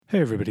Hey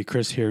everybody,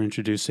 Chris here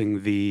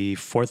introducing the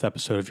fourth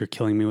episode of You're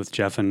Killing Me with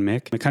Jeff and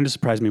Mick. It kind of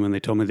surprised me when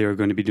they told me they were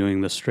going to be doing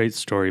The Straight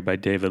Story by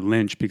David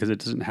Lynch because it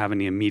doesn't have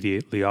any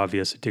immediately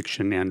obvious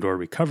addiction and or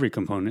recovery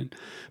component.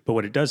 But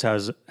what it does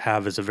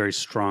have is a very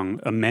strong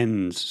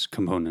amends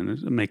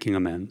component, making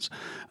amends.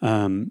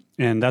 And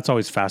that's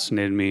always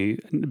fascinated me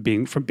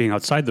being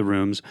outside the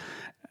rooms.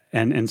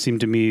 And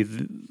seemed to me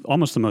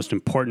almost the most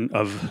important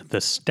of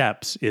the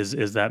steps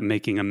is that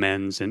making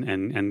amends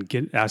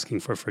and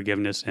asking for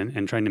forgiveness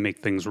and trying to make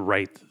things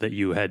right that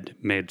you had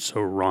made so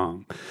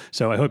wrong.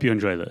 So I hope you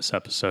enjoy this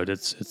episode.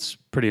 It's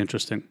pretty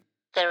interesting.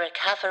 The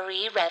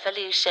Recovery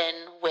Revolution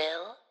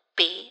will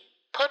be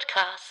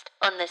podcast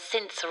on the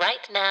Since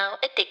Right Now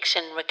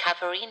Addiction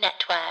Recovery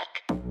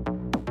Network.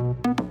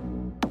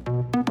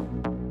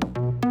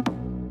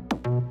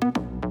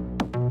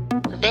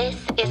 This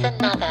is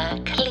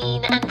another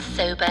clean and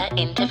sober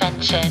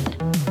intervention.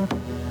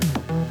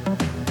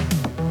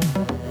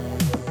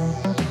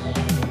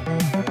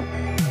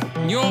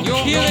 You're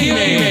killing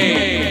me!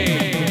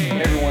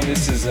 Hey everyone,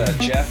 this is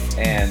Jeff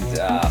and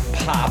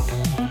Pop.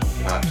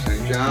 Pop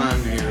St.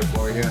 John here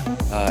for you.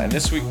 And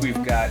this week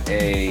we've got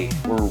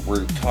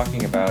we're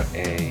talking about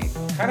a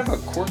kind of a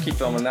quirky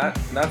film, and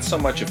not so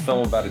much a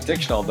film about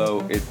addiction, although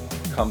it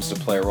comes to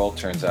play a role,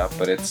 turns out,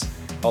 but it's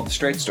called The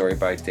Straight Story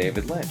by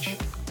David Lynch.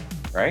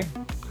 Right?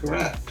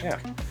 Correct. Yeah.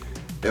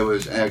 It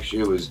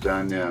was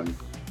done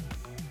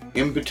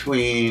in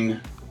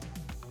between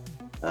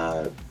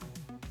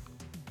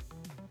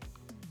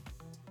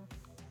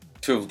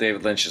Two of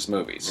David Lynch's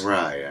movies.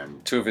 right.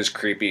 Two of his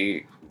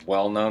creepy,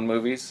 well-known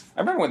movies.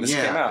 I remember when this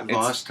came out.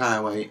 Lost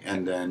Highway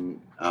and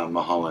then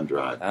Mulholland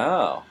Drive.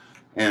 Oh.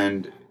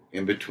 And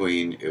in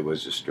between, it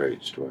was A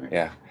Straight Story.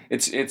 Yeah.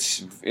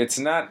 It's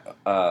not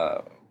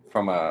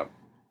from a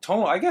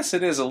tonal. I guess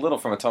it is a little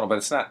from a tonal, but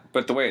it's not.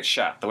 But the way it's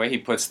shot, the way he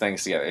puts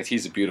things together,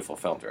 he's a beautiful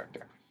film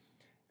director,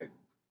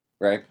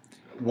 right?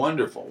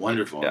 Wonderful.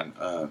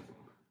 Yeah.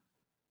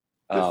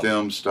 The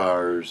film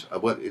stars.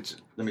 Let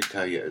me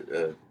tell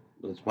you.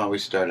 That's why we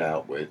start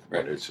out with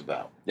Right. what it's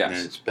about. Yes.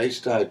 And it's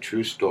based on a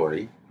true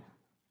story.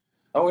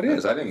 Oh, it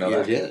is. I didn't know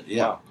that. It is,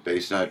 yeah. Wow.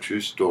 Based on a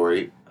true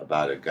story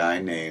about a guy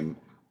named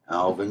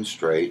Alvin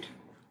Straight,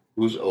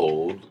 who's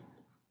old,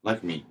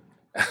 like me.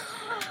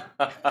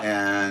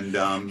 And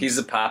He's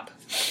a pop.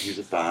 he's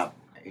a pop.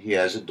 He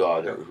has a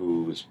daughter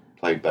who's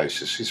played by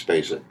Sissy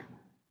Spacek.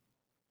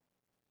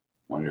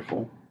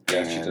 Wonderful.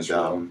 Yeah, she does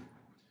well.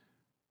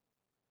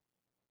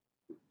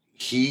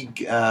 He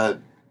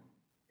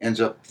ends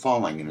up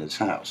falling in his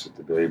house at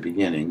the very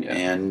beginning, Yeah.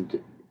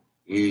 and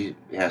he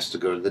has to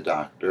go to the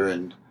doctor,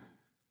 and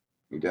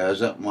he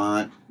doesn't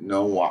want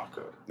no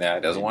walker. Yeah,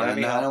 he doesn't want to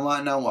be. I don't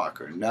want no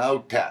walker.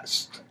 No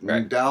test.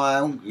 Right.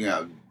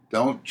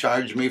 Don't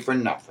charge me for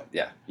nothing.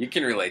 Yeah, you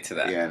can relate to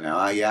that.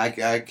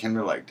 I can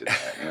relate to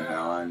that,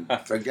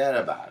 and forget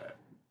about it.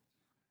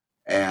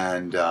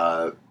 And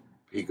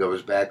he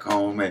goes back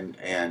home,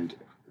 and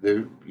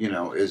there,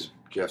 as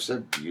Jeff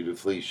said,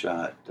 beautifully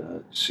shot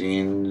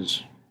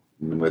scenes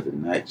with the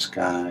night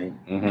sky.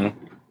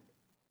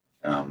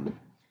 Mm-hmm.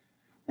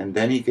 And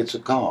then he gets a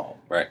call.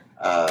 Right.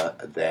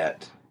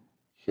 That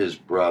his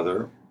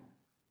brother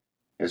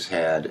has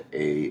had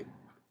a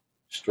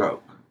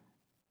stroke.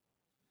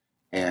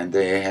 And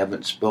they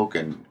haven't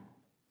spoken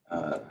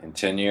In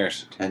 10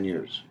 years. 10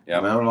 years.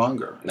 Yep. No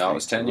longer. No, it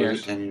was 10 years.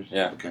 Was it 10 years?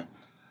 Yeah. Okay.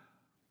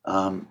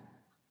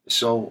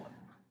 So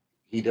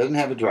he doesn't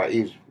have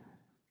he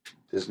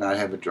does not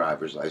have a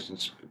driver's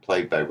license,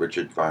 played by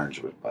Richard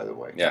Farnsworth, by the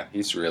way. Yeah,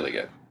 he's really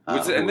good.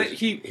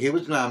 He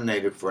was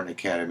nominated for an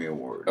Academy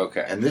Award.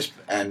 Okay. And it's,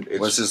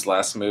 was his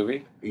last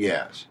movie?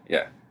 Yes.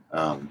 Yeah.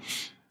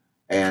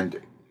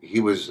 And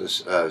he was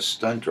a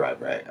stunt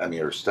driver, right?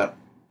 Or a stunt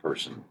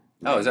person.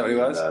 Oh, is that what he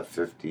was? In the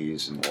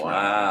 50s and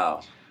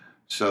Wow.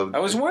 So I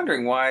was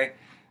wondering why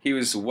he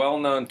was well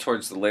known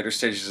towards the later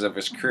stages of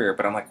his career,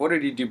 but I'm like, what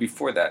did he do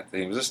before that?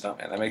 He was a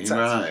stuntman. That makes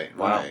sense.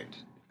 Right.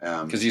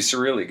 Because he's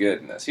really good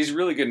in this. He's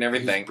really good in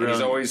everything.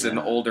 He's always an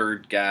older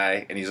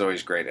guy, and he's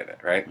always great at it,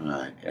 right?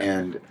 Right. Yeah.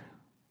 And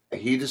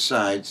he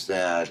decides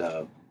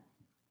that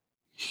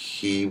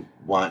he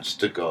wants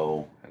to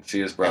go And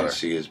see his brother.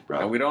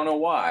 And we don't know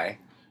why,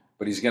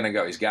 but he's going to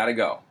go. He's got to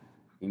go.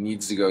 He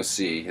needs to go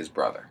see his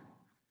brother.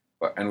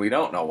 And we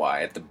don't know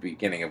why at the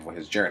beginning of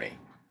his journey,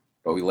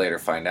 but we later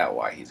find out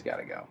why he's got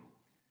to go.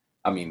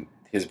 I mean,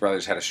 his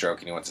brother's had a stroke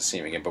and he wants to see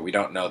him again, but we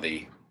don't know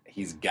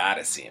he's got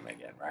to see him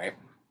again, right?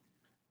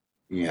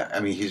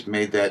 Yeah, he's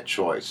made that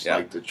choice. Yeah.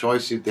 Like the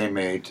choice that they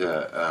made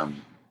to,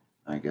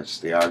 I guess,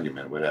 the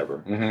argument,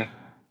 whatever. Mm-hmm.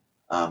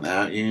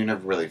 And you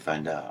never really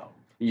find out.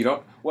 You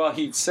don't. Well,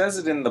 he says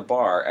it in the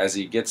bar as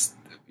he gets,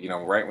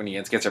 right when he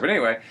gets there. But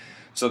anyway,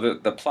 so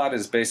the plot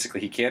is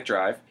basically he can't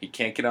drive, he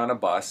can't get on a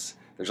bus.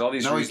 There's all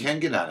these reasons. He can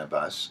get on a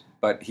bus.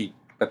 But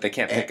they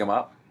can't pick him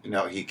up.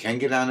 He can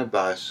get on a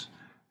bus.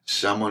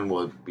 Someone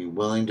will be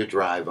willing to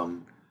drive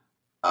him,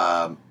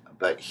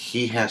 but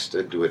he has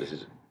to do it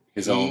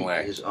His own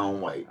way. His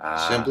own way.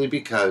 Simply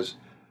because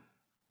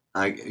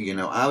I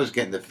was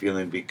getting the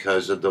feeling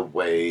because of the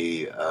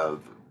way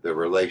of the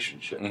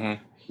relationship.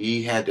 Mm-hmm.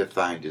 he had to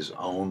find his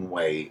own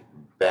way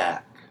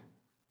back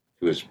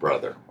to his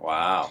brother.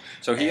 Wow.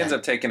 So he ends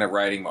up taking a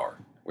riding mower,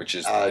 which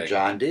is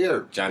John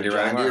Deere. John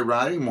Deere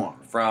riding mower.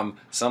 From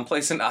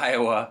someplace in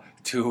Iowa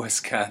to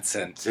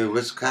Wisconsin.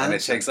 And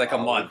it takes like a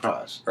month,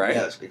 across. Right?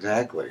 Yes,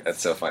 exactly. That's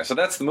so funny. So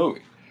that's the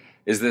movie.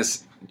 Is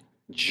this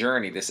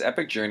journey, this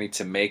epic journey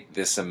to make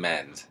this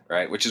amends,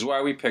 right? Which is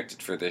why we picked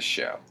it for this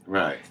show.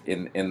 Right.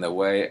 In the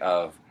way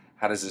of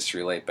how does this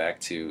relate back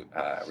to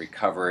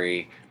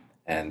recovery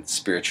and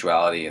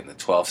spirituality and the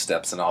 12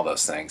 steps and all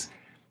those things,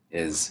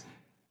 is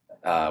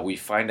we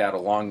find out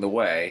along the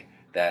way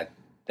that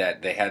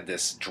they had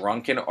this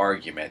drunken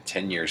argument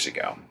 10 years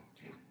ago,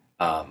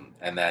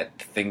 and that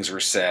things were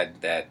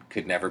said that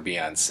could never be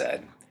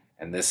unsaid.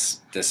 And this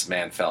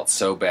man felt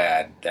so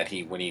bad that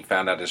when he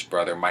found out his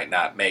brother might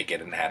not make it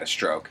and had a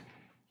stroke,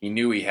 he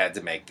knew he had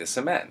to make this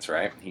amends,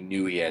 right? He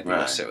knew he had to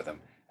go sit with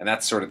him. And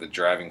that's sort of the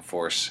driving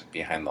force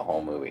behind the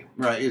whole movie.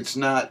 Right. It's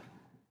not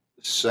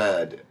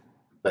said,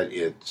 but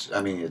it's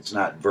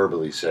not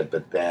verbally said,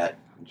 but that,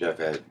 Jeff,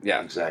 had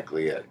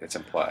exactly it. It's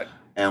implied.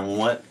 And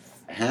what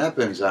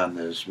happens on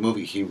this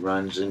movie, he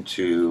runs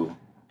into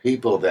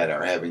people that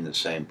are having the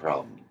same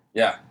problem.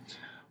 Yeah.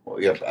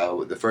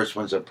 Well, the first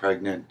one's a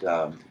pregnant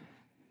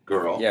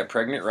girl. Yeah,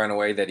 pregnant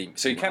runaway that he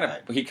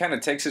kind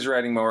of takes his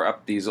riding mower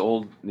up these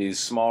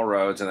small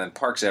roads and then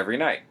parks every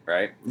night,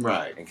 right?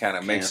 Right. And kind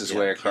of makes his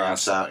way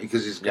across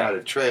because he's got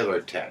a trailer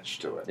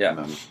attached to it.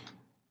 Yeah.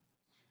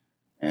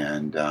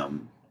 And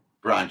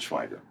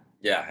Braunschweiger.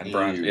 Yeah, and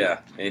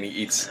and he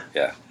eats.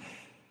 Yeah,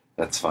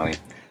 that's funny.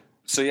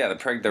 So yeah,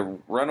 the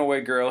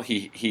runaway girl.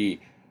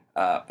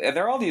 And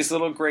there are all these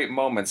little great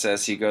moments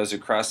as he goes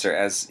across there,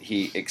 as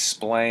he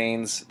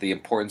explains the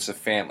importance of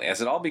family, as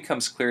it all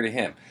becomes clear to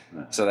him.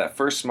 Right. So that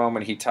first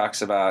moment he tells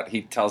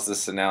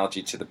this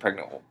analogy to the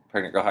pregnant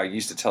girl, how he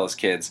used to tell his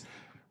kids,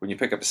 when you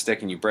pick up a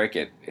stick and you break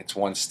it, it's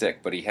one stick.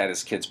 But he had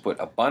his kids put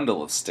a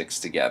bundle of sticks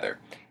together.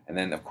 And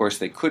then, of course,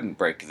 they couldn't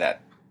break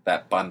that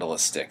bundle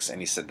of sticks. And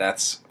he said,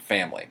 that's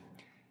family.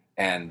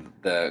 And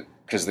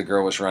because the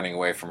girl was running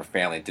away from her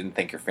family, didn't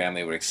think her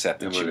family would accept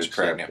that she was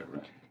pregnant.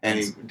 Right. And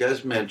he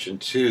does mention,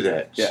 too,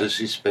 that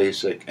Sissy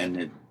Spacek, and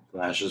it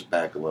flashes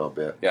back a little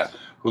bit,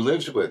 who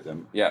lives with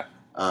him, the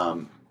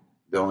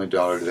only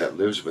daughter that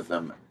lives with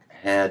them,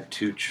 had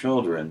 2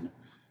 children,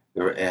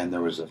 and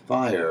there was a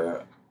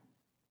fire.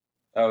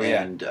 Oh,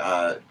 and,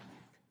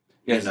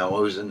 it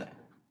was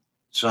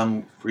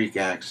some freak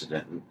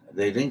accident.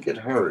 They didn't get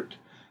hurt,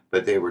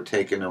 but they were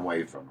taken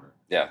away from her.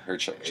 Yeah, her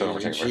children were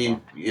taken away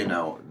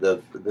from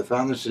her. The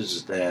father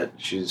says that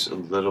she's a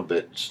little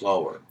bit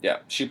slower. Yeah,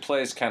 she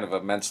plays kind of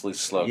a mentally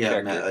slow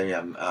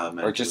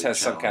character. Or just has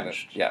some kind of,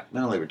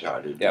 mentally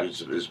retarded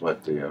is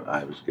what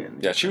I was getting.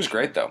 Yeah, she was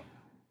great, though.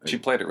 She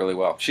played it really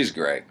well. She's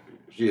great.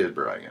 She is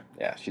brilliant.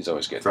 Yeah, she's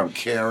always good. From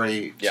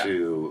Carrie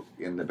to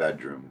In the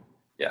Bedroom.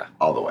 Yeah.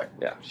 All the way.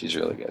 Yeah, she's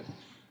really good.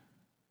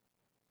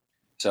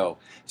 So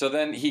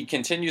then he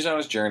continues on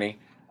his journey.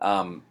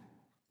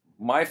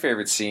 My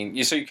favorite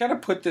scene. So you kind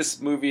of put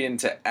this movie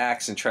into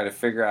acts and try to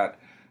figure out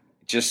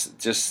just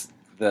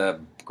the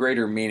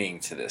greater meaning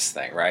to this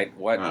thing, right?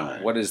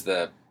 What is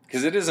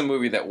because it is a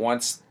movie that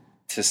wants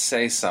to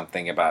say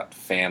something about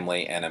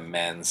family and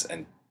amends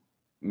and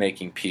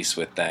making peace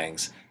with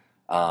things,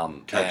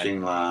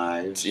 touching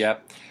lives.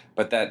 Yep.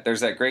 But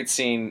there's that great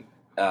scene,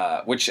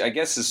 which I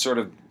guess is sort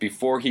of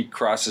before he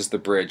crosses the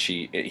bridge.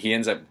 He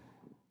ends up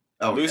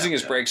losing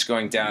his brakes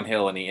going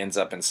downhill, and he ends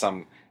up in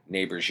some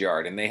neighbor's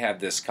yard, and they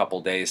have this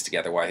couple days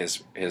together while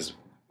his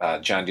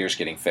John Deere's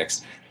getting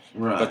fixed.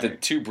 Right. But the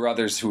 2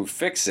 brothers who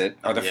fix it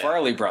are the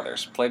Farley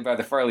brothers, played by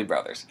the Farley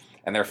brothers,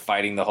 and they're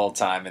fighting the whole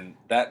time. And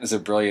that is a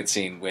brilliant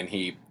scene when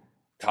he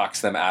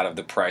talks them out of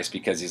the price,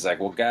 because he's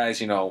like, "Well,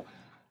 guys,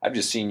 I've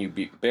just seen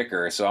you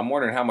bicker, so I'm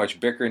wondering how much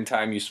bickering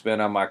time you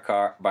spend on my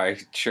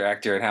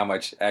tractor, and how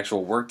much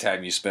actual work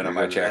time you spend on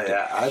my tractor."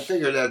 Yeah, I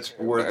figure that's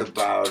worth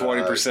about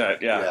 20%.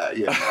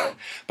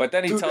 But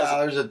then he tells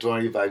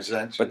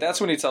 $2.25. But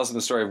that's when he tells them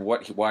the story of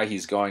why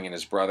he's going and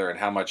his brother, and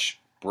how much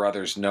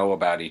brothers know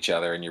about each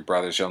other, and your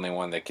brother's the only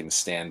one that can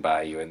stand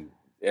by you. And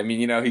I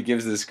mean, he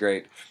gives this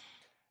great.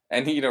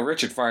 And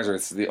Richard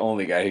Farnsworth's the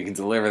only guy who can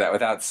deliver that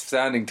without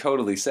sounding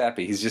totally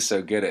sappy. He's just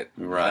so good at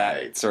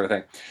that sort of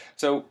thing.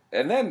 So,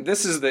 and then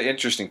this is the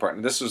interesting part,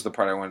 and this was the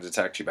part I wanted to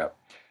talk to you about.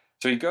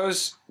 So he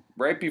goes,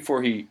 right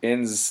before he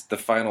ends the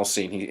final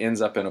scene, he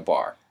ends up in a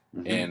bar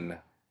in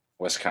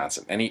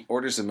Wisconsin, and he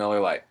orders a Miller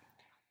Lite.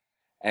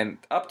 And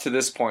up to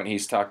this point,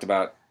 he's talked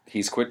about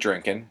he's quit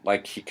drinking,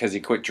 because he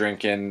quit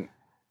drinking.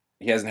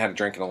 He hasn't had a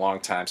drink in a long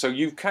time. So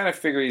you kind of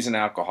figure he's an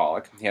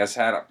alcoholic. He has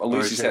had, at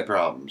least he's had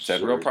problems.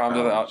 Real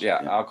problems with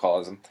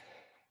alcoholism.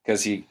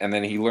 And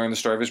then he learned the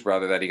story of his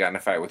brother that he got in a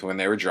fight with when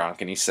they were drunk,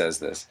 and he says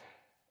this.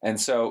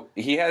 And so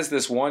he has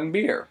this one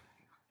beer,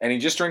 and he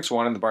just drinks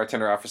one, and the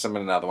bartender offers him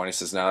another one. He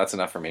says, "No, that's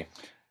enough for me."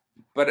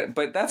 But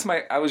that's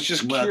I was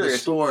just curious. The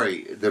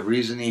story, the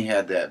reason he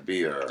had that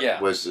beer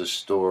was the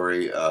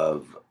story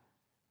of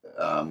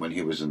when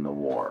he was in the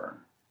war.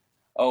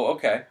 Oh,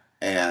 okay.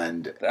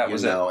 And That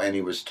was it. and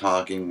he was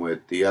talking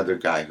with the other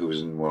guy who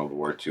was in World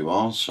War II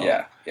also.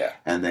 Yeah.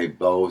 And they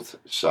both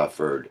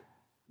suffered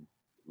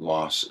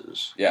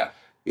losses Yeah.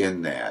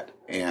 in that.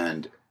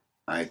 And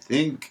I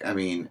think,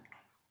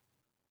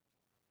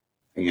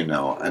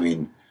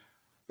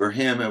 for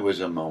him, it was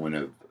a moment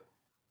of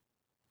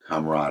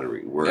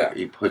camaraderie where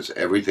he puts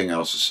everything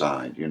else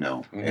aside,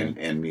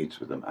 and meets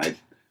with them.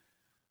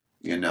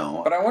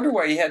 But I wonder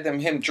why he had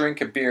him drink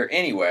a beer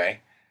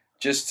anyway.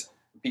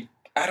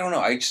 I don't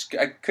know. I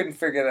couldn't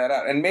figure that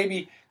out. And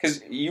maybe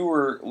because you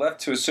were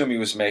left to assume he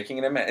was making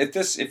an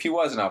amends. If he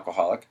was an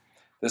alcoholic,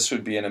 this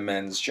would be an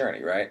amends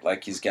journey, right?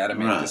 Like he's got to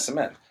make this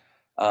amends.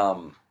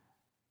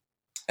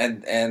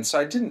 And so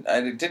I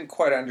didn't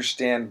quite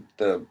understand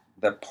the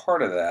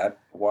part of that.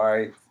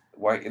 Why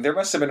there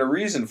must have been a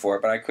reason for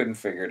it, but I couldn't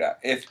figure it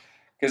out.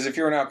 Because if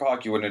you're an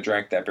alcoholic, you wouldn't have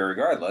drank that beer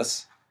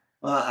regardless.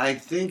 Well, I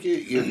think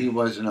if he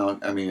was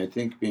I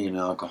think being an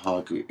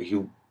alcoholic,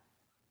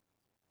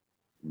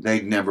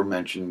 they'd never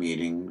mention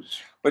meetings.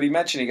 But he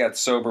mentioned he got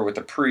sober with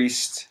a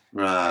priest.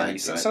 Right.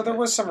 So there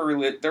was some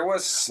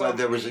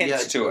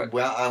hints to it.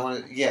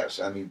 Well,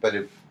 but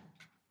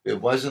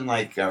it wasn't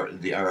like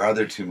our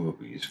other two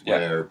movies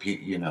where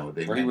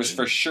where he was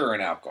for sure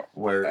an alcohol.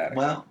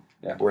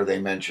 Where they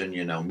mention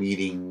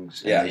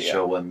meetings and they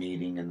show a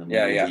meeting in the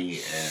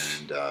movie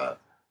and. So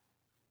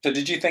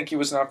did you think he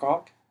was an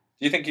alcoholic?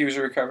 Do you think he was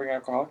a recovering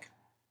alcoholic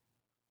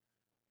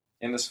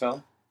in this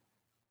film?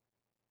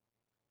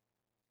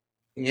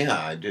 Yeah,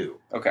 I do.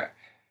 Okay.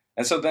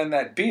 And so then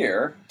that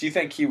beer, do you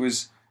think he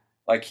was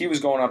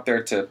going up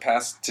there to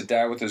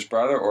die with his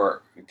brother,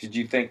 or did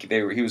you think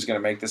he was going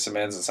to make this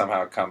amends and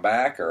somehow come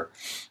back, or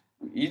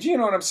you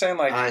know what I'm saying?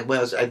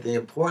 The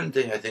important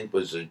thing I think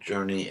was the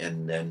journey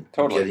and then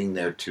getting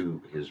there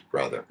to his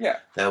brother. Yeah.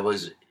 That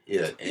was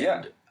it.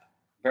 And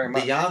very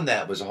much. Beyond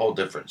that was a whole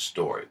different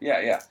story.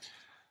 Yeah.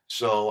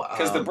 So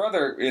because the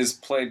brother is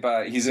played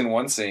by, he's in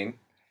one scene.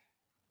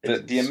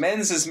 The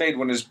amends is made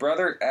when his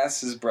brother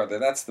asks his brother.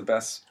 That's the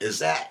best. Is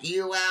that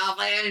you,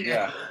 Alvin?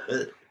 Yeah.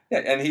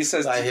 Yeah, and he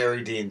says... By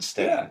Harry Dean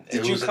Stanton. Yeah.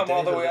 Did you come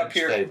all the way up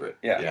here? Favorite.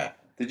 Yeah.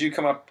 Did you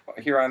come up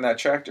here on that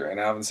tractor? And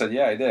Alvin said,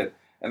 yeah, I did.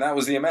 And that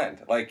was the amend.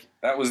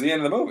 That was the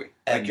end of the movie.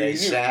 And they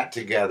sat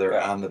together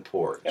on the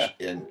porch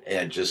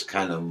and just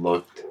kind of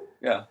looked...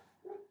 Yeah.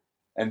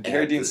 And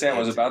Harry Dean Stanton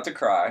was about to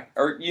cry.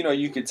 Or,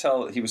 you could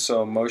tell he was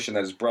so emotional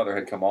that his brother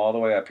had come all the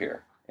way up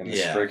here in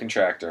this freaking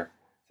tractor.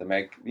 To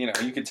make,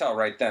 you could tell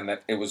right then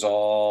that it was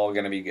all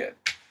going to be good.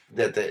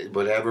 That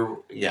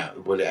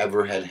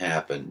whatever had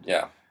happened,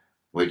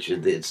 which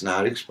it's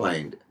not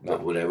explained,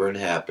 but whatever had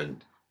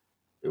happened,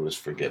 it was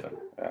forgiven.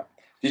 Yeah.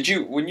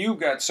 When you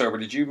got sober,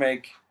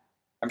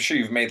 I'm sure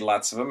you've made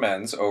lots of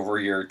amends over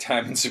your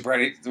time in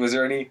sobriety. Was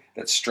there any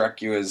that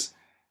struck you as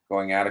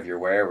going out of your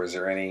way, or was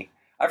there any?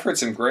 I've heard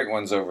some great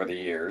ones over the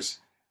years.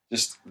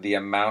 Just the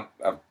amount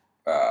of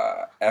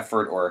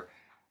effort or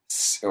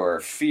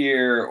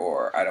fear,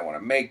 or I don't want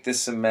to make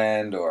this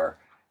amend, or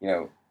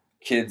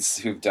kids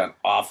who've done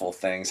awful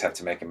things have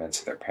to make amends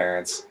to their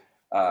parents.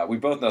 We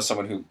both know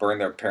someone who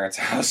burned their parents'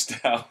 house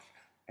down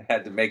and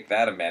had to make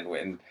that amend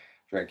when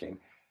drinking.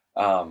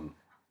 But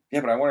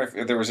I wonder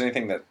if there was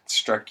anything that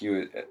struck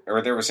you,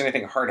 or there was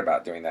anything hard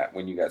about doing that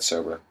when you got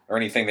sober, or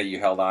anything that you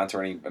held on to,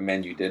 or any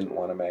amend you didn't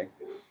want to make.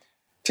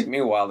 It took me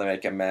a while to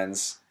make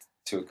amends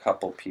to a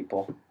couple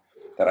people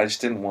that I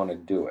just didn't want to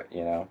do it,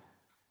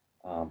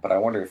 but I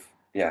wonder if,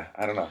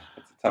 I don't know.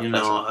 It's a tough question.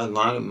 A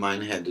lot of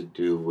mine had to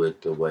do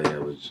with the way I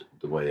was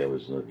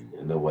living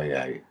and the way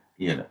I,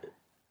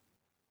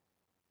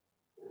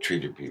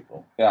 treated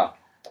people. Yeah.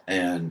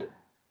 And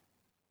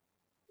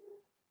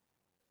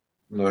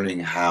learning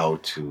how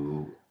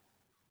to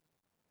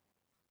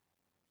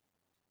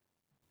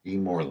be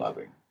more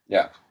loving.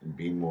 Yeah. And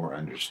be more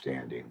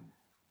understanding.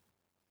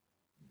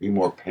 Be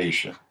more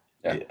patient.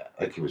 Yeah.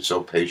 Like he was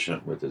so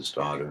patient with his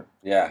daughter.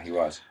 Yeah, he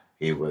was.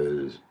 He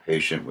was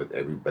patient with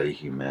everybody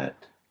he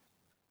met.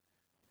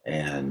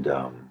 And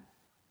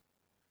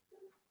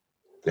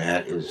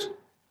that is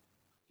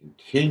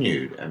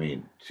continued,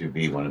 to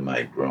be one of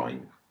my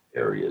growing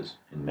areas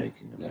in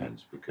making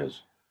amends,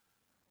 because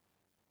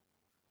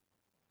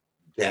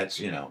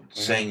that's,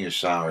 saying you're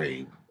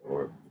sorry,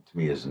 or to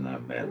me isn't an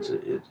amends.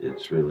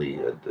 It's really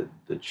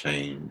the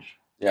change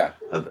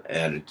of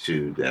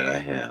attitude that I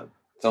have.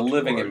 It's a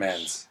living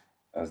amends,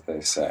 as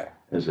they say.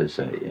 As they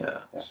say,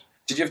 yeah.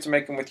 Did you have to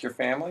make them with your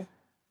family?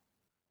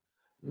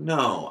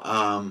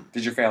 No.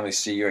 Did your family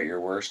see you at your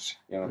worst?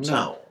 You know what I'm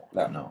saying?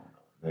 No.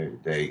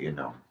 They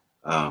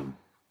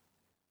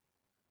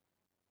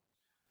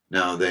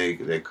no,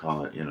 they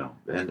call it,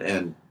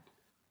 and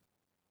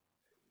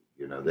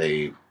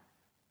they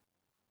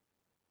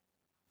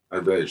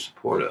are very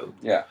supportive.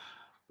 Yeah.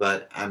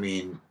 But I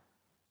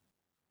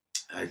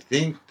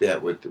think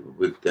that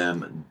with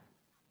them,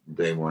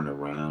 they weren't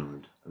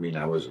around.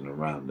 I wasn't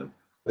around them,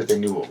 but they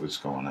knew what was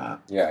going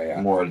on. Yeah.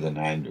 More than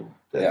I knew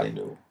that they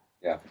knew.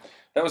 Yeah.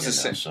 That was the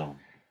same. So.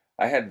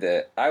 I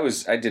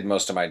did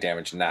most of my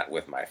damage not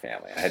with my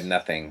family. I had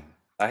nothing.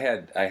 I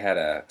had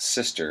a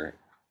sister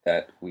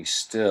that we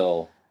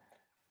still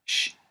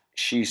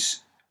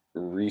she's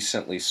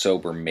recently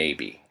sober,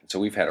 maybe. So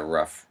we've had a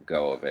rough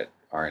go of it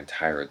our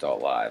entire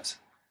adult lives.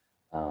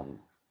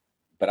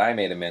 But I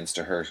made amends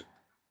to her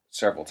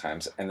several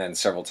times, and then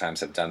several times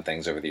have done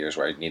things over the years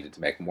where I needed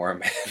to make more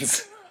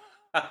amends.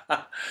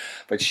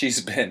 But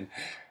she's been,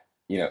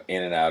 in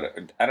and out.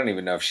 I don't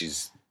even know if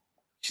she's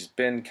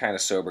been kind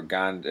of sober,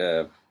 gone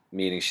to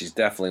meetings. She's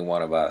definitely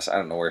one of us. I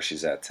don't know where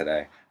she's at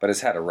today, but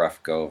has had a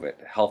rough go of it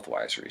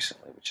health-wise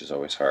recently, which is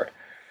always hard.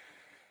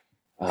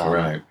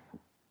 Right.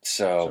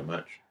 So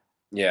much.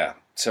 Yeah.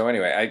 So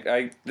anyway,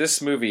 I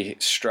this movie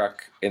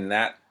struck in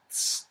that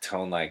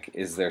tone. Like,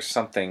 is there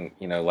something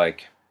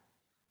like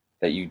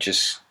that you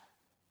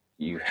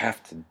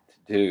have to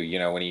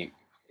do? When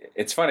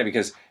it's funny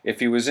because if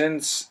he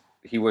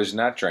was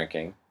not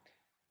drinking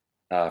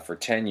for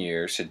 10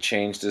 years, had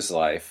changed his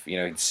life.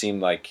 It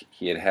seemed like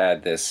he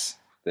had this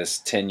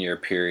 10-year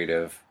period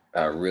of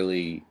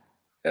really.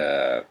 He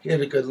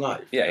had a good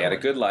life. Yeah, he had a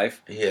good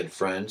life. He had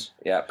friends.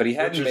 Yeah, but he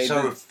hadn't Which is made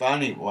so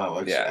funny.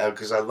 Well,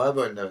 because I love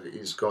when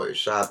he's going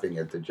shopping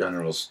at the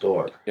general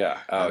store. Yeah.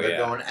 Oh, and they're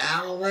going,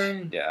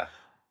 Alvin. Yeah.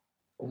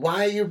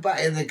 Why are you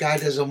buying? And the guy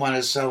doesn't want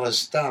to sell his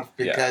stuff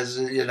because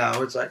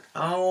it's like,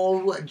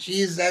 oh,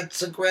 geez,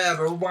 that's a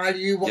grabber. Why do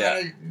you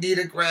need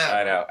a grabber?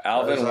 I know.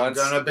 Alvin wants.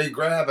 I'm gonna be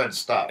grabbing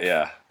stuff.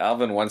 Yeah,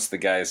 Alvin wants the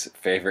guy's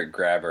favorite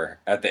grabber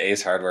at the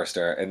Ace Hardware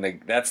store,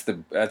 and that's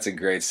a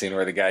great scene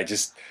where the guy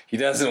he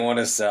doesn't want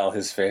to sell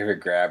his favorite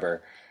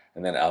grabber,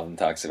 and then Alvin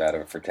talks about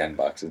it for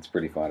 $10. It's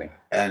pretty funny.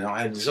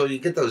 And so you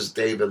get those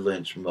David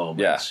Lynch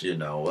moments,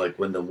 like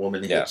when the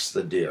woman hits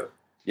the deer.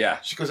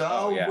 Yeah. She goes,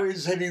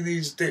 he's hitting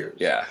these deers.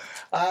 Yeah.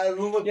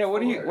 What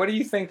do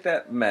you think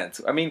that meant?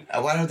 I mean,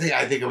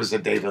 I think it was a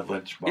David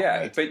Lynch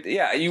moment.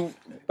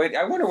 But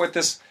I wonder what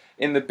this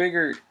in the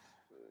bigger,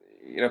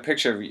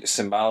 picture of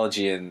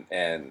symbology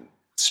and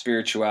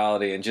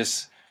spirituality and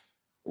just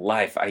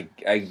life.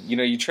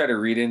 You try to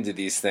read into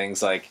these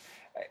things like,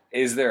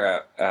 is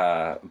there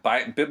a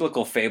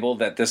biblical fable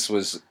that this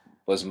was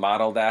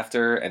modeled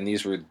after, and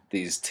these were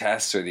these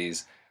tests or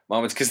these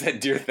moments? Because that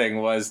deer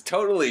thing was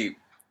totally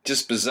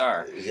just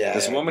bizarre. Yeah,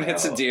 this woman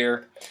hits a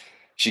deer.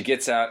 She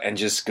gets out and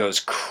just goes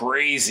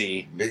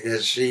crazy.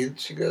 Because she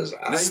goes,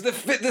 this is the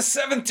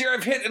 7th deer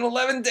I've hit in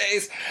 11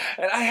 days,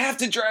 and I have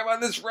to drive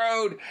on this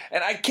road,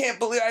 and I can't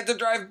believe I have to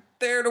drive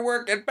there to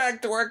work and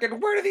back to work,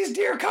 and where do these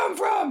deer come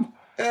from?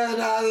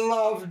 And I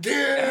love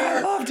deer.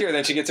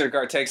 Then she gets in her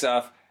car, takes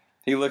off.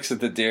 He looks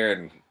at the deer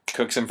and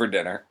cooks him for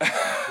dinner.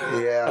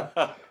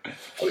 Yeah.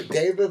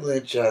 David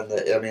Lynch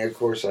of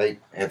course, I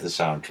have the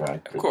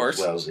soundtrack. Of course.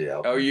 Wellesley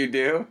album. Oh, you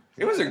do?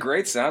 It was a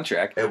great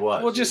soundtrack. It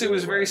was. Well, it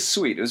was very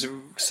sweet. It was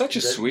such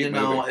a sweet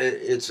movie.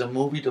 It's a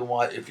movie to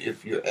watch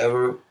if you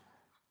ever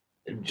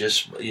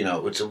just,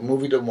 it's a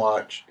movie to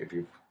watch if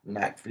you're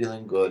not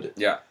feeling good.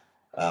 Yeah.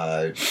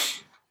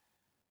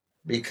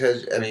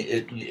 Because,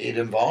 it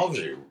involves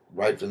you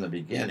right from the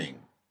beginning.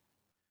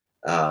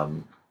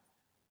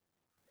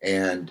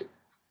 And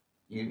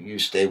you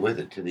stay with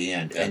it to the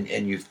end,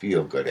 and you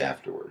feel good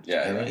afterwards.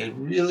 Yeah. It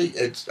really,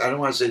 I don't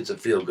want to say it's a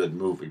feel-good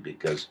movie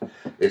because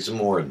it's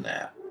more than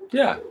that.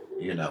 Yeah.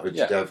 It's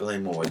definitely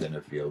more than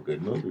a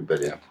feel-good movie,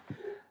 but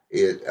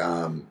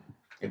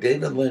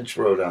David Lynch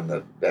wrote on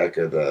the back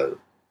of the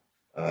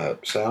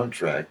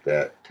soundtrack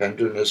that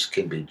tenderness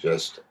can be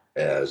just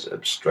as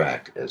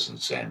abstract as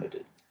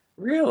insanity.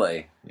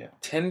 Really? Yeah.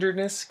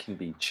 Tenderness can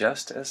be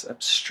just as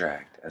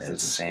abstract as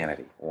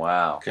insanity.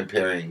 Wow.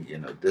 Comparing,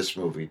 this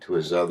movie to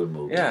his other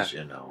movies,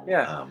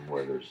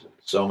 where there's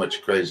so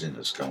much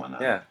craziness going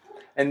on. Yeah.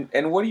 And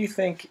what do you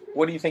think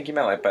you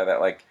meant by that?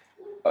 Like,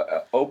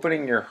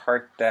 opening your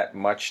heart that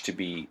much to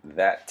be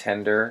that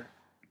tender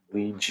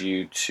leads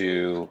you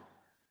to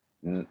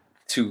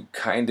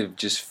kind of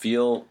just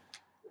feel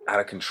out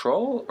of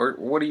control? Or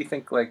what do you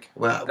think?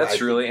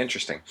 That's really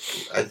interesting.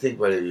 I think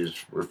what he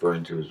was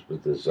referring to is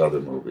with his other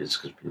movies,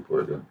 because people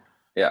are going,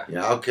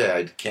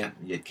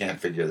 you can't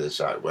figure this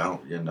out.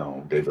 Well,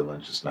 David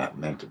Lynch is not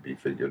meant to be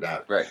figured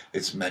out. Right.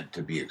 It's meant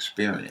to be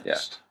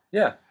experienced.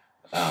 Yeah.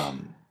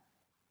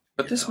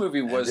 But this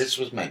movie was... This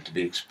was meant to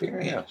be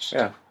experienced.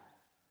 Yeah.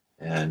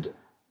 And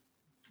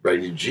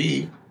rated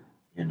G,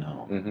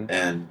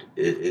 and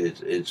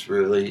it's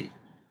really...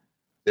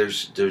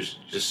 There's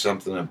just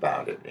something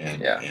about it,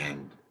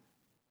 and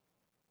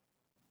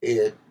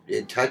it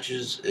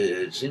touches.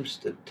 It seems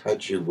to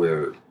touch you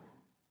where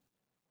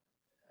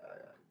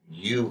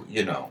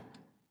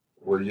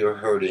where you're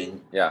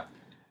hurting,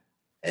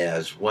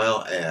 as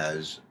well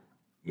as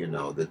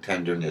the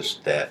tenderness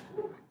that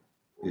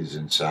is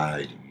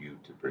inside you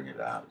to bring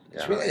it out.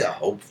 It's really a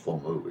hopeful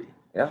movie,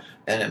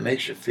 and it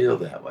makes you feel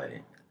that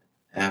way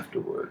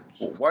afterwards.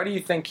 Why do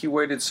you think he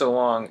waited so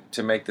long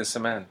to make this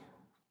amend?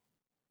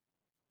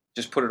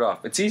 Just put it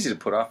off. It's easy to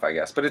put off, I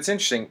guess, but it's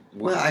interesting.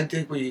 Well, I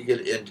think when you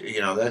get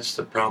into, that's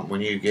the problem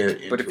when you get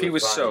into. But if he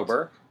was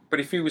sober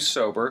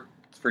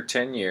for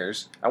 10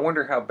 years, I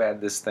wonder how bad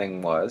this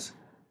thing was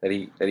that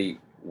he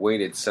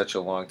waited such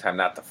a long time,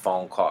 not the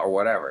phone call or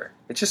whatever.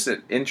 It's just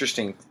an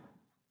interesting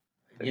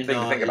thing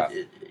to think about.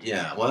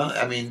 Well,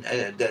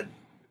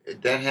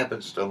 that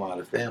happens to a lot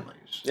of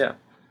families. Yeah.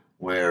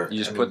 Where You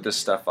just put this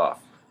stuff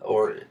off.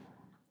 Or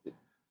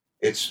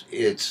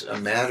it's a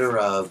matter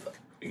of,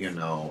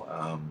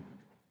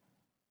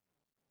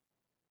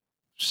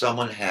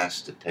 someone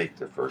has to take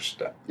the first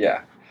step.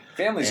 Yeah.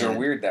 Families are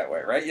weird that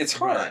way, right? It's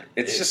hard. Right.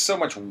 It's just so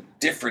much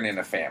different in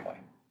a family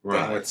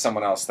Right. than with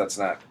someone else that's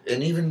not.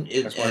 And even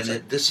That's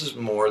this is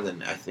more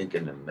than I think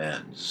in the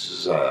men's. This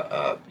is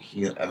Yeah.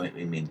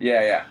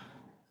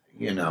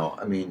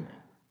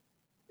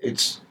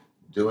 it's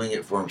doing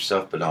it for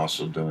himself, but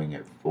also doing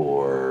it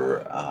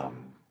for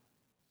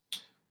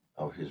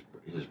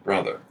his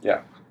brother.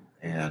 Yeah.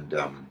 And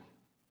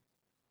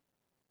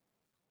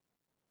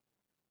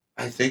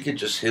I think it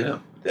just hit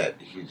him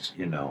that he's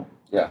Yeah.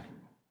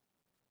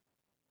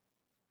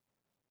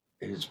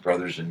 his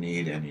brother's in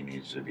need and he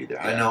needs to be there.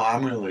 Yeah. I know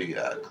I'm really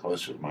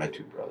close with my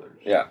two brothers.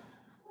 Yeah.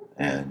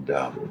 And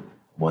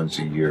one's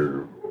a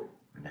year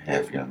and a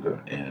half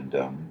younger, and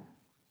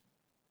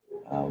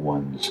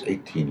one's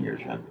 18 years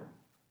younger.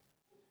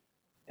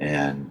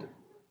 And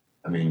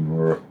I mean,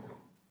 we're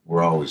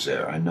always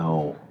there. I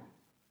know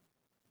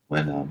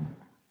when I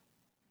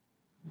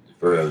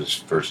was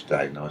first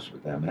diagnosed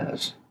with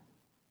MS,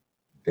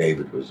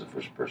 David was the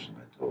first person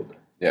I told her.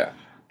 Yeah.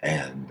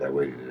 And I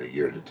waited a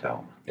year to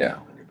tell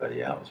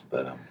anybody else.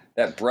 But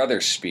that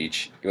brother's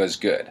speech was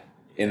good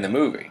in the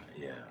movie.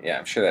 Yeah. Yeah,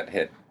 I'm sure that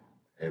hit.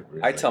 It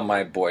really, I tell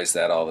my boys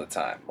that all the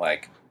time.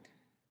 Like,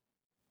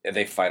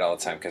 they fight all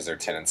the time because they're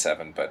 10 and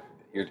 7, but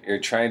you're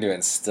trying to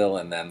instill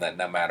in them that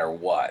no matter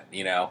what,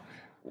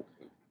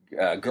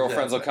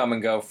 girlfriends will come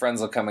and go,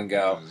 friends will come and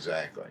go.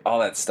 Exactly. All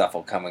that stuff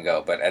will come and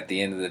go, but at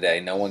the end of the day,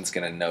 no one's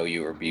going to know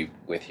you or be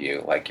with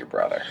you like your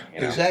brother.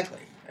 Exactly.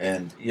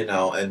 And,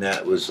 and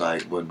that was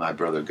like when my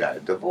brother got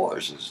a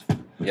divorce.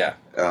 Yeah.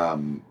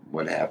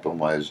 What happened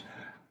was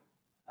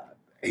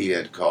he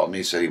had called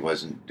me, said he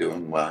wasn't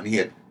doing well, and he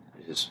had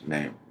his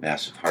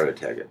massive heart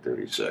attack at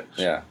 36.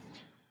 Yeah.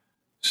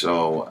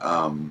 So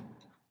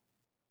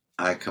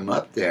I come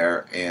up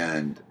there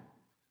and,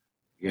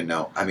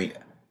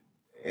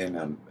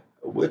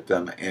 with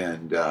them,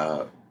 and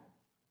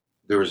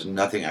there was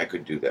nothing I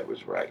could do that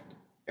was right.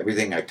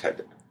 Everything I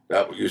touched,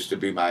 that used to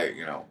be my,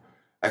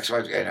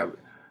 XYZ,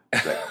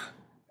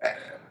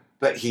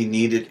 but he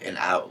needed an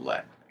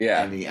outlet.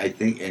 Yeah.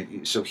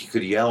 And so he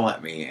could yell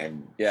at me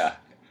and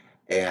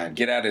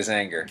get out his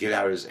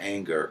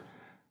anger.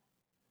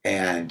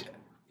 And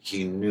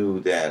he knew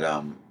that,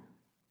 I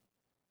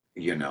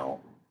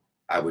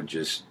would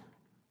just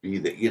be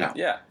the,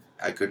 Yeah.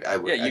 I could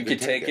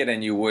take it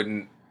and you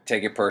wouldn't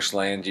take it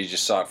personally, and you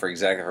just saw it for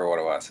what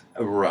it was.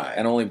 Right.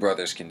 And only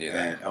brothers can do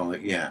that.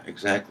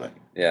 Exactly.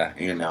 Yeah.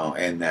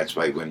 And that's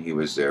why when he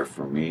was there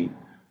for me,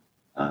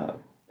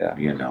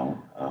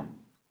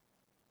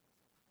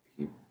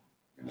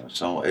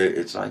 so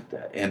it's like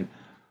that. And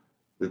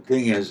the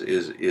thing is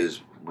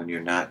when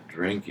you're not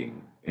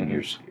drinking and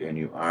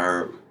you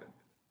are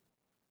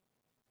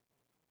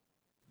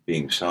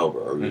being sober,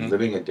 or you're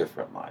living a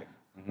different life,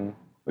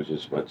 which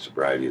is what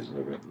sobriety is,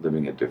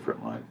 living a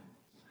different life,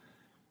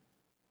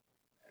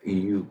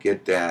 you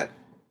get that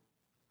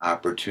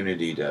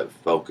opportunity to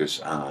focus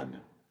on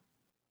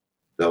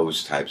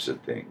those types of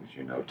things,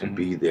 to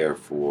be there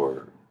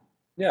for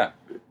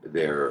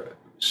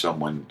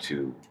someone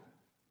to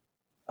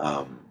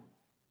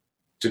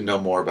know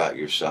more about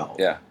yourself.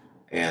 Yeah.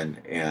 And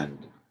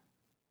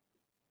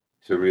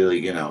to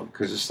really,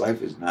 because this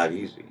life is not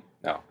easy.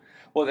 No.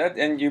 Well,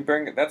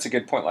 that's a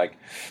good point. Like,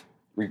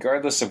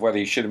 regardless of whether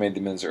he should have made the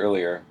amends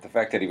earlier, the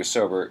fact that he was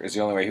sober is the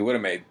only way he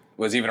would have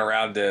was even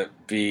around to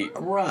be.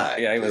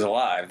 Right. Yeah, he was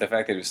alive. The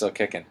fact that he was still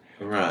kicking.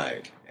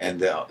 Right. And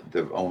the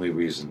only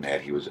reason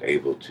that he was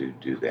able to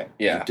do that.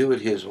 Yeah. And do it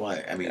his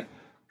way. I mean,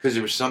 because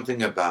there was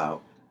something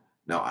about,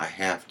 no, I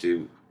have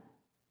to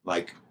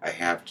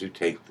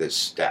take this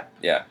step.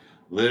 Yeah.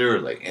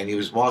 Literally. And he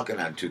was walking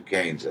on 2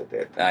 canes at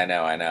that time.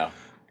 I know.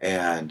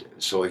 And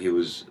so he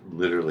was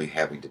literally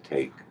having to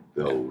take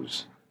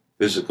those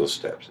physical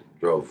steps.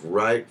 Drove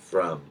right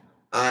from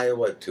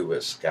Iowa to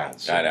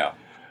Wisconsin. I know.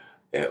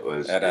 It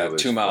was at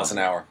 2 miles an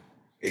hour.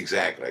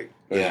 Exactly.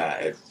 Yeah,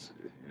 it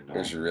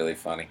was really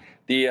funny.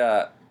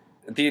 The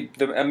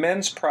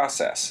amends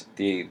process,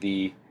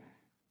 the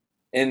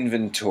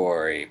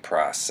inventory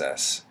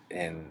process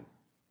in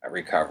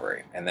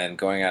recovery, and then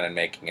going out and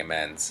making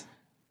amends.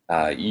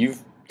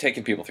 You've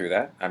taken people through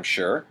that, I'm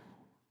sure.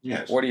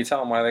 Yes. What do you tell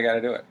them why they got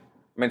to do it?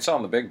 I mean, it's all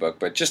in the big book,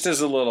 but just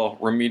as a little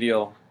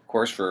remedial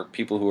course for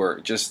people who are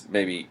just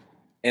maybe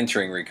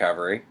entering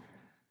recovery,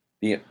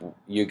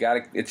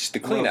 it's the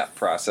cleanup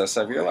process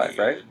of your life,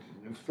 right?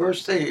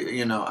 First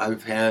thing,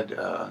 I've had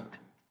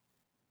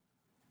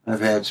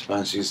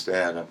sponsees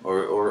that,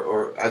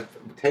 or I've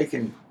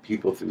taken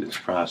people through this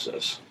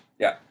process.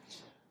 Yeah.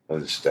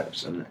 Of the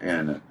steps, and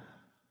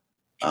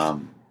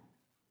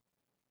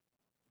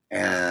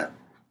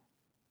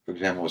for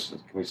example,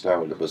 we'll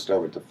start with the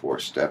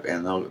 4th step,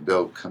 and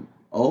they'll come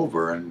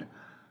over, and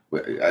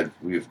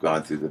we've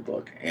gone through the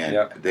book,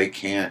 and they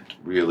can't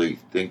really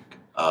think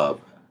of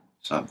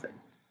something.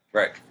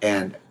 Right.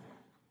 And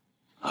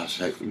I'll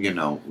say,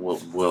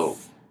 we'll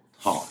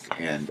talk.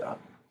 And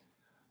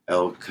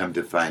I'll come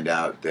to find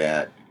out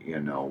that,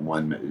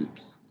 one is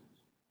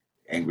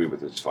angry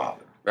with his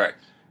father. Right.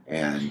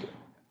 And,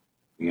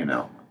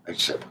 I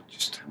said, well,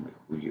 just tell me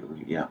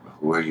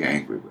who are you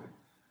angry with?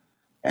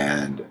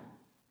 And,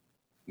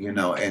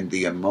 and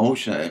the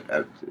emotion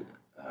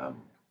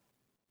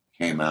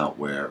came out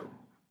where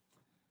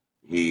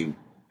he,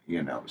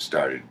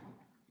 started,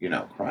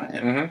 crying.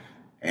 Mm-hmm.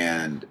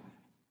 And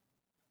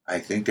I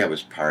think that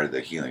was part of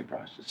the healing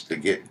process, to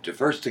get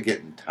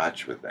in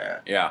touch with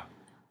that. Yeah.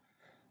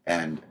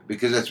 And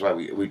because that's why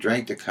we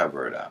drank to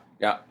cover it up.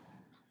 Yeah.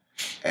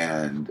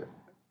 And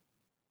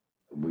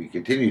we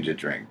continue to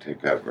drink to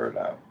cover it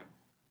up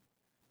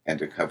and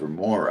to cover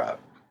more up,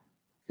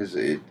 because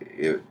it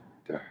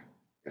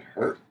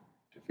hurt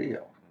to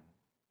feel.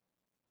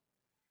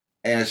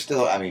 And it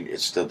still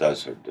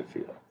does hurt to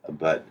feel.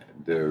 But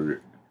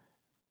there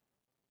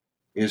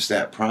is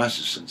that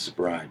process in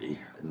sobriety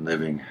and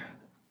living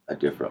a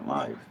different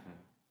life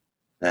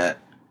that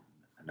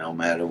no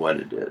matter what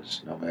it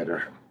is, no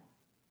matter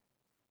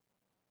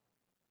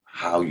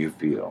how you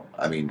feel,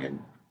 in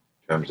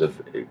terms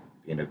of it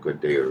being a good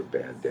day or a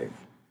bad day,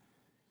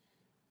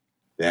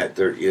 that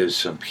there is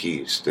some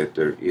peace, that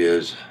there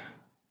is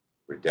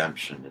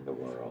redemption in the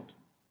world,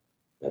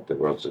 that the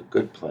world's a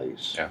good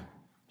place. Yeah.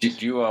 Do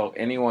you owe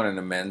anyone an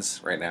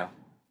amends right now?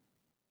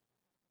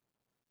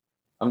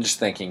 I'm just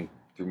thinking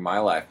through my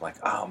life, like,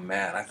 oh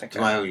man, I think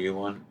Do I owe you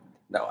one?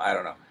 No, I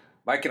don't know.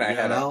 Mike and I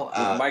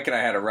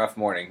had a rough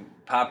morning.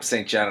 Pop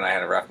St. John and I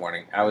had a rough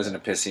morning. I was in a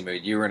pissy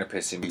mood. You were in a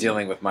pissy mood.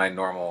 Dealing with my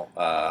normal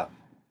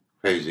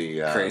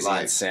crazy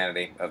life.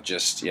 Insanity of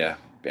just, yeah.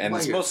 And Well,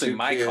 it's you have mostly two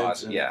my kids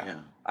cause. and- Yeah.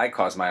 I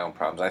cause my own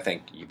problems. I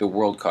think the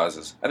world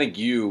causes. I think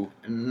you...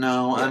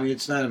 No, Yeah.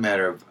 it's not a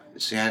matter of...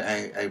 See,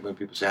 I when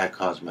people say I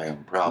cause my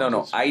own problems...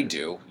 No, I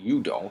do.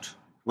 You don't.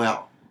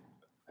 Well...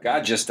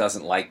 God just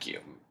doesn't like you.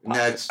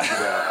 That's...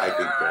 I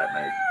think that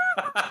might...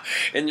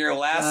 In your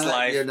last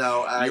life,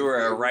 you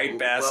were a right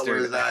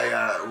bastard.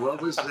 What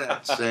was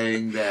that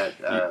saying that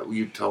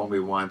you told me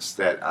once,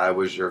 that I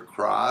was your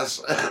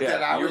cross?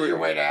 That I was your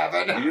way to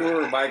heaven? You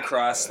were my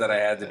cross that I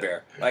had to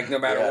bear. Like, no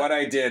matter what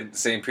I did,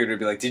 St. Peter would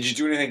be like, did you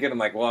do anything good? I'm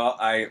like, well,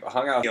 I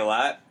hung out with you a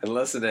lot and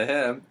listened to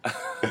him.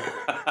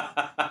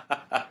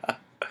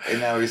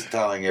 And now he's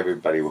telling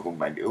everybody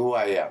who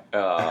I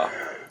am.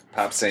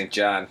 Pop St.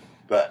 John.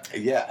 But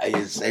yeah,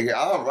 he's saying,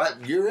 "All right,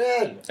 you're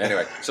in."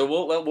 Anyway, so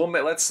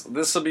let's.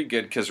 This will be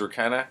good because we're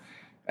kind of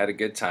at a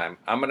good time.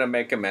 I'm gonna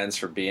make amends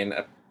for being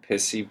a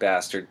pissy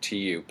bastard to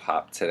you,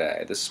 Pop,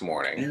 this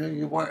morning.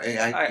 You weren't.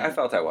 I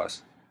felt I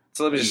was.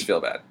 So let me just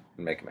feel bad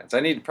and make amends.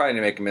 I probably need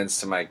to make amends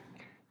to my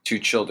 2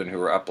 children who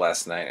were up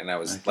last night, and I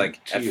was like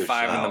at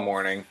 5 in the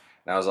morning,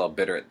 and I was all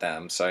bitter at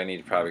them. So I need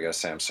to probably go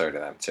say I'm sorry to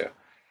them too.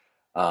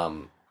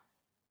 And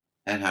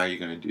how are you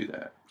going to do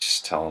that?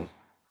 Just tell them.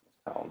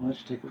 Why don't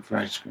you take them for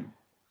ice cream?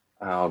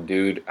 Oh,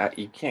 dude,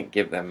 you can't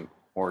give them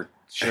more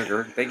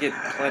sugar. They get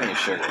plenty of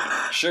sugar.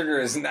 Sugar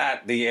is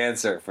not the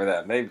answer for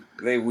them.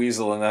 They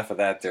weasel enough of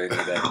that during the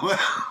day.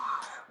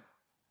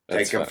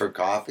 Take them for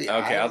coffee?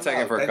 Okay, I'll take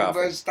them for coffee. Take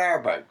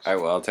them for Starbucks. I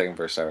will. I'll take them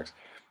for Starbucks.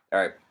 All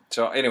right.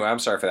 So anyway, I'm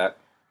sorry for that.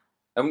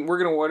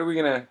 What are we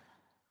gonna?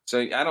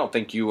 So I don't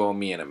think you owe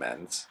me an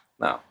amends.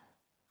 No,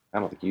 I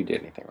don't think you did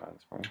anything wrong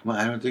this morning. Well,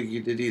 I don't think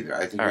you did either.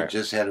 I think you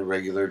just had a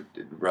regular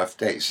rough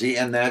day. See,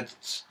 and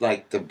that's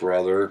like the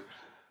brother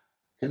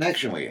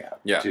connection we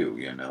have too.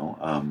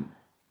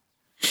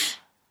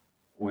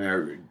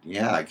 Where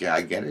I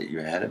get it. You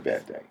had a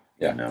bad day.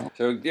 Yeah.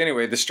 So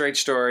anyway, The Straight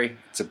Story.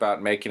 It's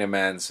about making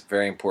amends.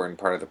 Very important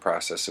part of the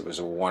process. It was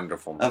a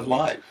wonderful movie. Of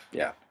life.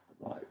 Yeah.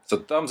 Of life. So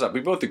thumbs up. We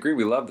both agree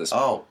we love this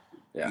movie. Oh.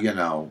 Yeah.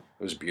 It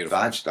was beautiful.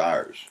 5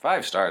 stars.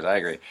 5 stars. I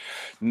agree.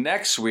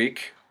 Next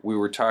week we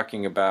were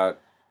talking about.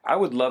 I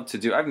would love to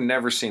do. I've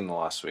never seen The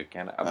Lost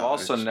Weekend. I've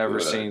also never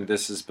seen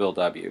This Is Bill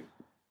W.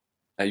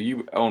 Now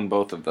you own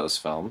both of those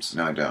films.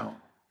 No, I don't.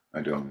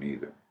 I don't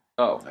either.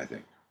 Oh. I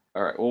think.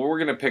 All right. Well, we're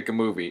going to pick a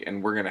movie,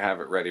 and we're going to have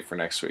it ready for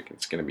next week.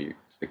 It's going to be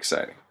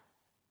exciting.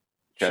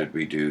 Okay. Should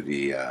we do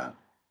the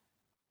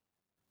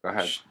Go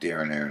ahead.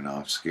 Darren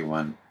Aronofsky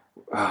one?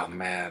 Oh,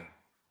 man.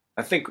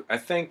 I think I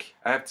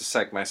have to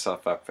psych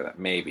myself up for that.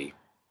 Maybe.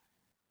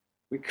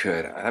 We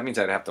could. That means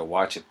I'd have to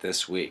watch it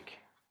this week.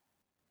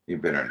 You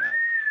better not.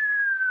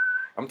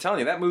 I'm telling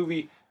you, that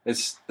movie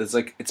is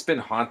like, it's been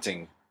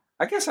haunting.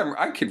 I guess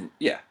I could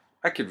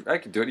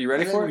do it. You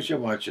ready for it? We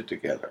should watch it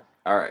together.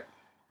 All right.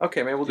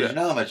 Okay, maybe we'll do it. You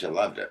know how much I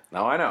loved it.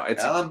 No, I know.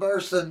 Ellen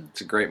Burstyn.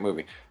 It's a great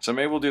movie. So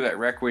maybe we'll do that.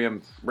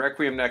 Requiem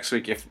next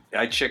week. If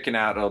I chicken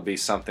out, it'll be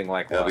something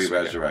like It'll be Lost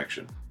Weekend.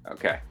 Resurrection.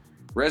 Okay.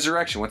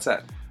 Resurrection, what's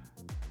that?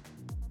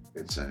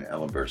 It's an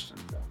Ellen Burstyn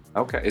film.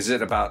 Okay. Is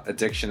it about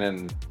addiction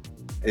and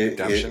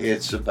redemption?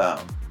 It's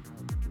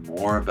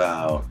more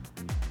about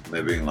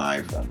living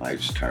life on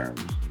life's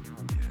terms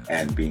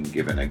and being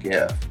given a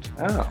gift.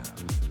 Oh.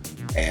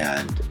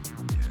 And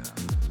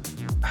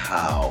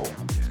how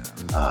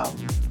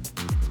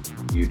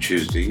you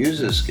choose to use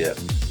this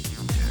gift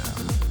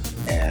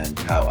and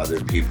how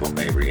other people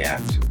may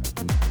react to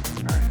it.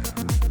 All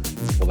right.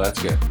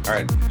 that's good. All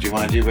right. Do you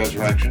want to do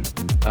Resurrection?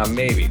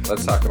 Maybe.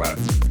 Let's talk about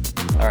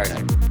it. All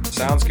right.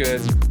 Sounds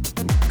good.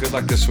 Good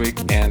luck this week,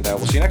 and we'll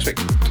see you next week.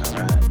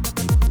 All right.